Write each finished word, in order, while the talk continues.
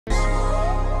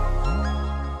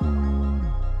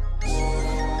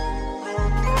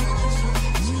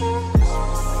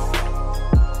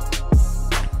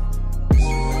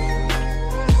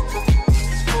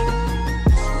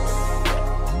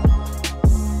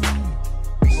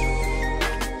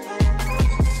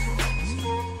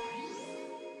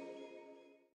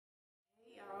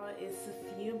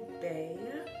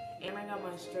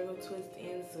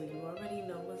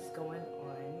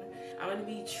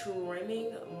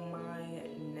my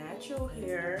natural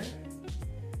hair.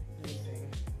 Let me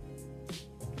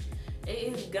see.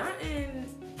 It has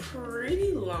gotten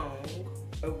pretty long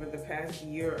over the past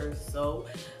year or so.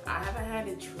 I haven't had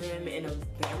a trim in a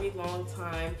very long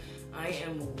time. I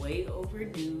am way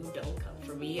overdue. Don't come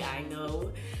for me, I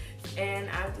know. And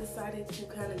I've decided to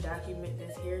kind of document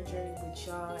this hair journey with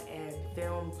y'all and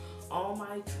film all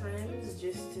my trims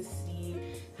just to see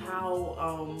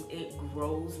how it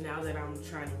grows now that I'm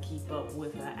trying to keep up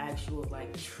with an actual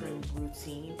like trim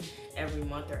routine every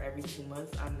month or every 2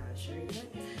 months. I'm not sure yet.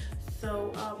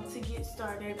 So to get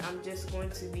started, I'm just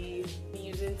going to be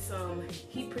using some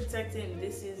heat protectant.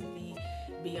 This is the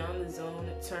Beyond the Zone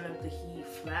Turn Up the Heat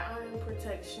Flat Iron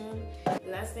Protection.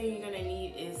 The last thing you're gonna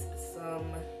need is some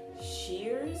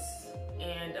shears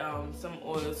and some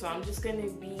oil. So I'm just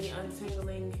gonna be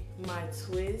untangling my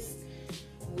twist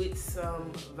with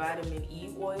some vitamin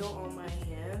E oil on my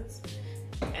hands,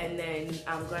 and then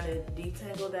I'm gonna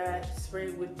detangle that, spray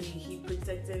it with the heat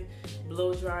protectant,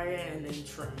 blow dry it, and then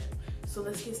trim it. So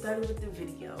let's get started with the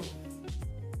video.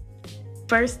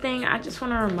 First thing, I just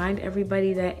want to remind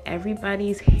everybody that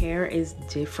everybody's hair is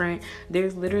different.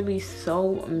 There's literally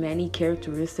so many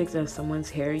characteristics of someone's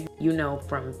hair, you know,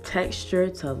 from texture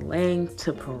to length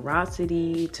to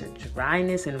porosity to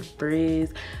dryness and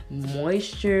frizz,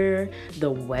 moisture,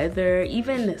 the weather,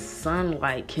 even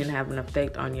sunlight can have an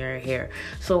effect on your hair.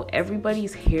 So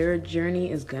everybody's hair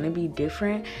journey is going to be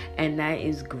different, and that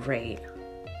is great.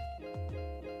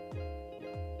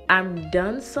 I've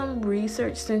done some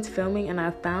research since filming, and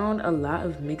I found a lot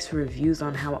of mixed reviews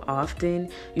on how often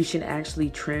you should actually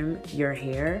trim your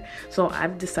hair. So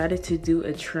I've decided to do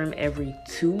a trim every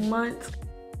 2 months.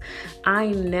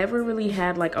 I never really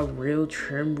had like a real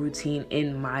trim routine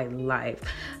in my life.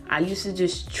 I used to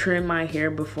just trim my hair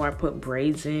before I put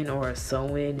braids in or a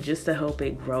sew-in just to help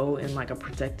it grow in like a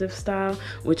protective style,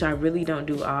 which I really don't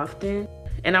do often.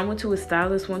 And I went to a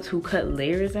stylist once who cut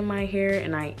layers in my hair,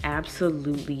 and I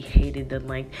absolutely hated the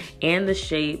length and the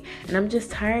shape. And I'm just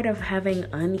tired of having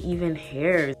uneven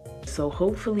hair. So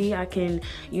hopefully I can,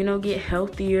 you know, get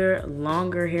healthier,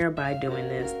 longer hair by doing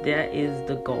this. That is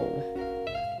the goal.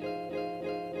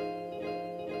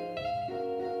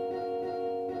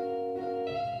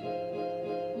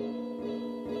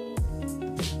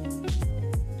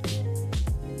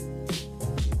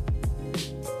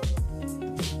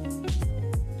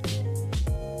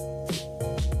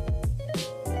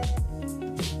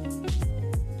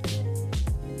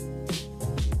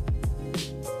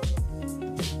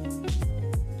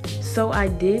 So I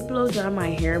did blow dry my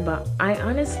hair, but I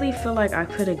honestly feel like I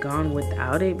could have gone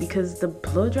without it because the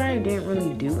blow dryer didn't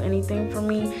really do anything for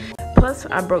me. Plus,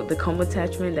 I broke the comb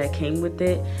attachment that came with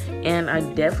it, and I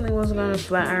definitely wasn't going to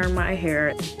flat iron my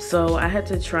hair. So I had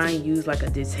to try and use like a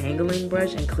detangling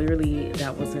brush, and clearly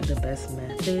that wasn't the best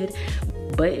method,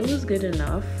 but it was good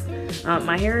enough.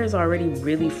 My hair is already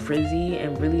really frizzy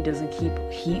and really doesn't keep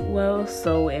heat well,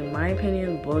 so in my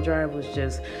opinion, the blow dryer was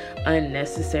just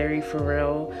unnecessary for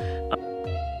real.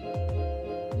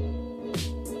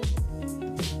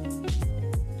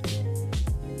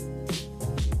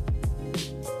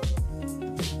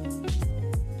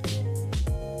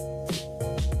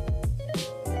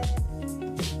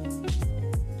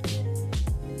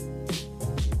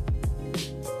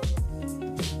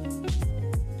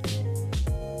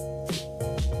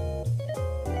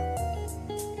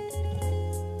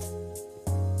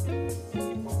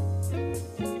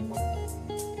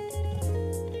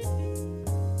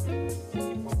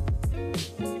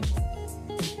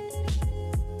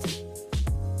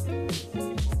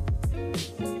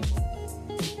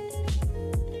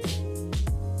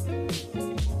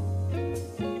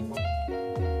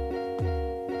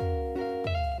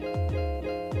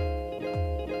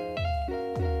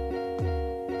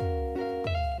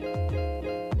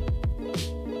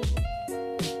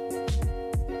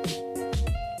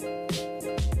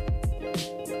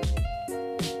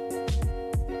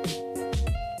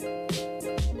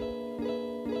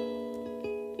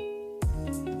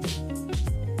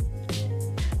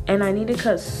 And I need to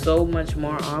cut so much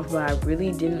more off, but I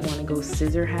really didn't want to go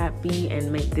scissor happy and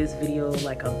make this video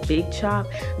like a big chop,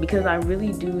 because I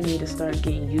really do need to start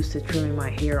getting used to trimming my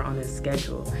hair on a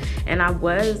schedule. And I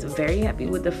was very happy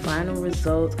with the final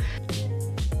result.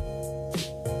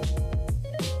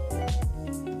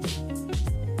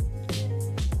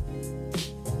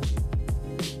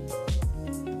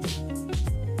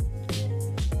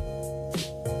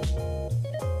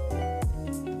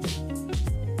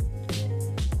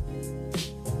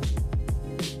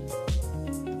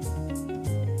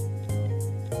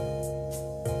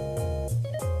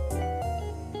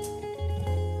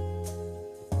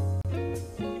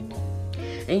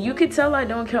 And you could tell I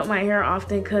don't cut my hair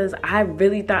often because I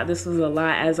really thought this was a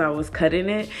lot as I was cutting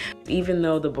it, even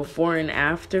though the before and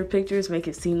after pictures make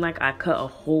it seem like I cut a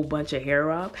whole bunch of hair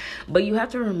off. But you have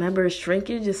to remember,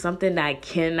 shrinkage is something that I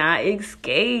cannot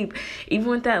escape. Even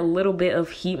with that little bit of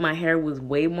heat, my hair was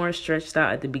way more stretched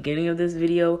out at the beginning of this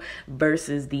video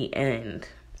versus the end.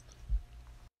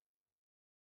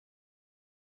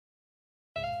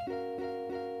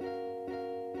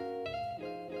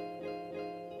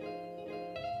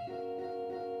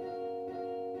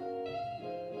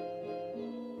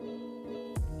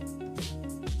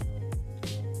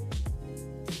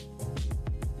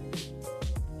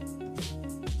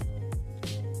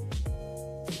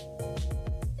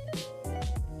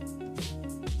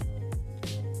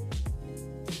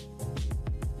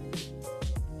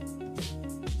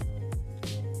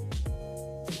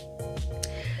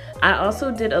 I also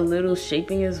did a little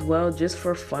shaping as well, just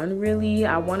for fun really.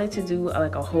 I wanted to do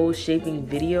like a whole shaping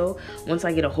video once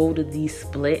I get a hold of these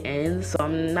split ends, so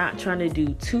I'm not trying to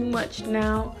do too much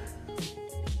now.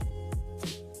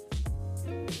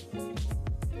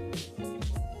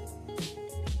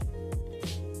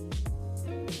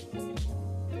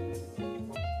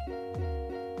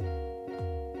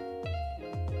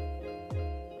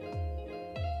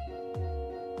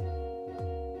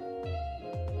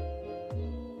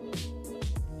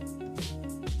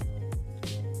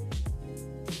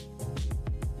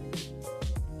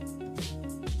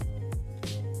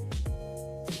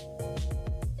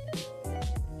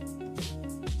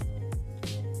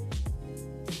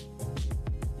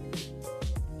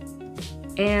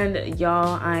 And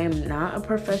y'all, I am not a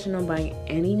professional by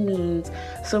any means,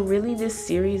 so really this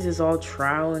series is all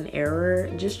trial and error,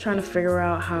 just trying to figure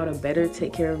out how to better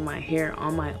take care of my hair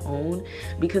on my own,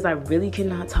 because I really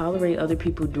cannot tolerate other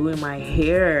people doing my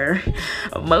hair,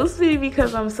 mostly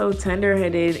because I'm so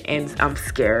tender-headed and I'm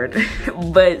scared.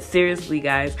 But seriously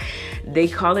guys, they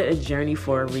call it a journey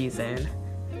for a reason.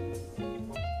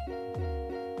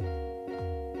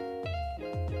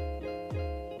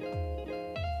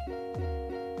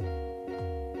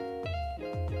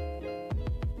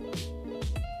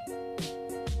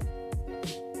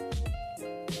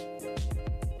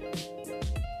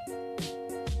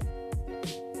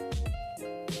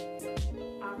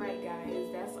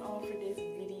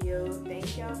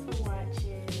 Thank y'all for